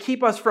 It is to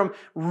keep us from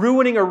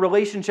ruining a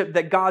relationship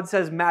that God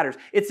says matters.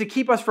 It's to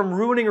keep us from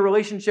ruining a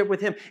relationship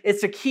with Him.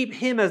 It's to keep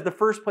Him as the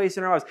first place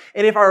in our lives.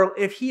 And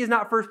if He is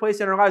not first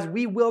place in our lives,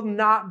 we will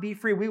not be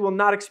free. We will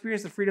not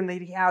experience the freedom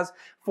that He has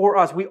for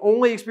us. We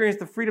only experience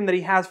the freedom that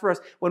He has for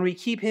us when we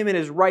keep Him in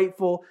His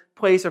rightful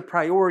place of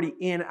priority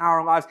in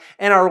our lives.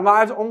 And our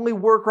lives only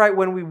work right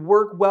when we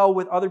work well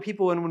with other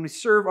people and when we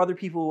serve other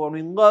people well,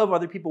 when we love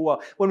other people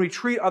well, when we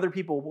treat other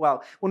people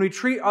well, when we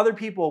treat other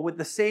people with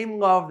the same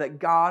love that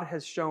God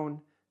has shown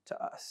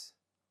to us.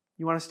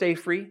 You want to stay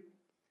free?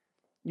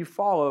 You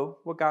follow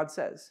what God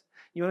says.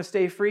 You want to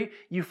stay free?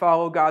 You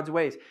follow God's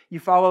ways. You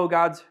follow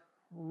God's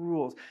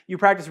rules. You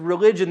practice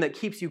religion that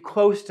keeps you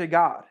close to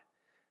God.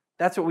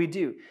 That's what we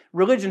do.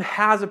 Religion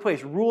has a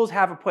place. Rules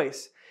have a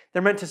place.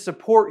 They're meant to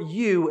support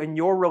you and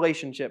your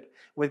relationship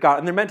with God.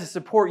 And they're meant to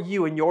support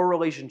you and your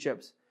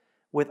relationships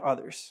with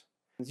others.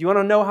 You want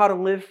to know how to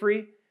live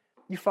free?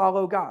 You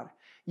follow God.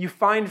 You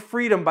find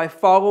freedom by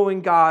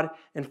following God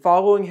and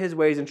following His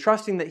ways and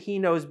trusting that He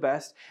knows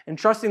best and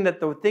trusting that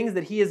the things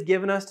that He has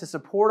given us to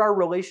support our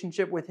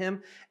relationship with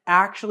Him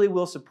actually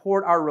will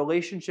support our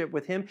relationship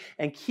with Him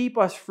and keep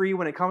us free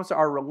when it comes to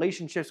our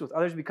relationships with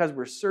others because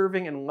we're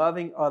serving and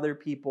loving other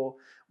people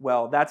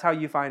well. That's how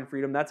you find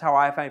freedom. That's how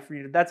I find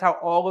freedom. That's how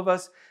all of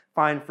us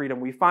find freedom.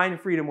 We find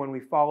freedom when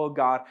we follow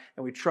God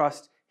and we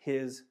trust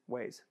His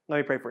ways. Let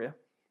me pray for you.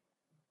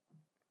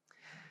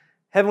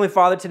 Heavenly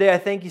Father, today I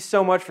thank You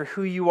so much for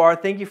who You are.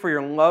 Thank You for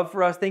Your love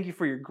for us. Thank You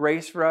for Your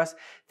grace for us.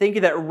 Thank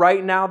You that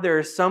right now there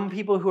are some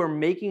people who are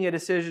making a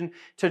decision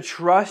to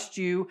trust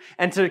You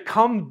and to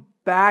come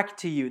back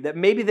to you, that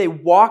maybe they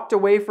walked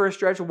away for a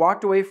stretch,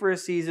 walked away for a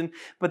season,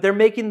 but they're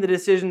making the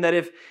decision that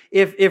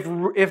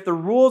if the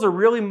rules are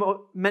really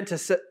meant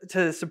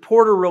to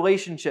support a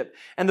relationship,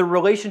 and the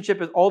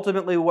relationship is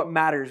ultimately what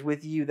matters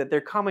with you, that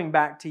they're coming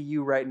back to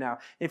you right now.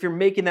 If you're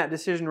making that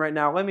decision right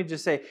now, let me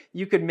just say,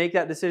 you could make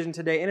that decision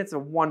today, and it's a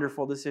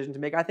wonderful decision to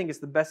make. I think it's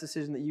the best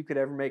decision that you could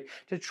ever make,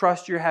 to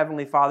trust your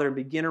Heavenly Father and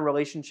begin a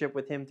relationship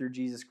with Him through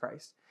Jesus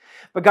Christ.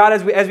 But God,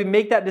 as we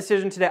make that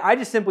decision today, I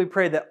just simply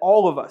pray that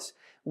all of us,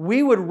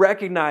 we would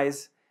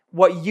recognize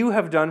what you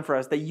have done for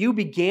us, that you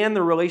began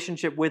the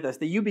relationship with us,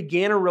 that you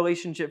began a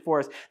relationship for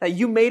us, that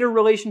you made a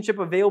relationship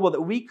available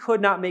that we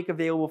could not make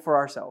available for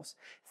ourselves.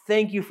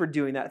 Thank you for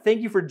doing that.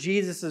 Thank you for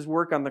Jesus'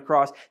 work on the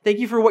cross. Thank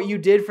you for what you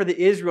did for the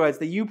Israelites,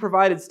 that you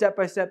provided step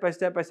by step by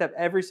step by step,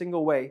 every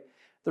single way,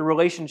 the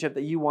relationship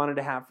that you wanted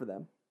to have for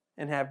them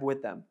and have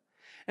with them.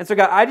 And so,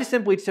 God, I just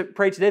simply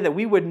pray today that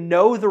we would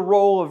know the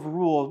role of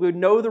rules. We would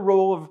know the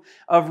role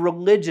of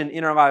religion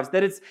in our lives.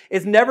 That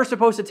it's never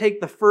supposed to take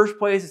the first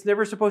place. It's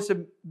never supposed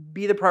to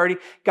be the priority.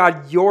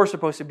 God, you're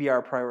supposed to be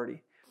our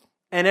priority.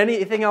 And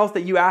anything else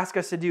that you ask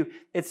us to do,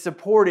 it's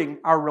supporting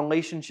our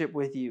relationship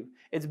with you.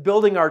 It's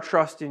building our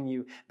trust in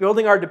you,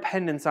 building our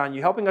dependence on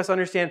you, helping us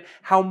understand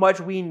how much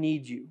we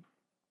need you.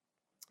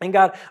 And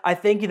God, I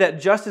thank you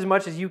that just as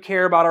much as you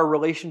care about our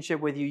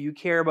relationship with you, you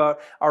care about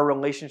our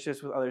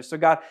relationships with others. So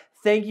God,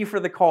 thank you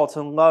for the call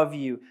to love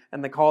you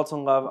and the call to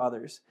love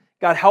others.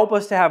 God, help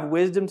us to have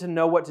wisdom to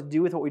know what to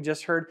do with what we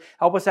just heard.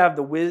 Help us to have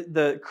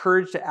the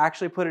courage to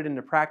actually put it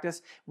into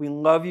practice. We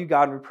love you,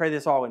 God, and we pray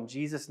this all in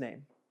Jesus'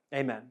 name.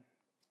 Amen.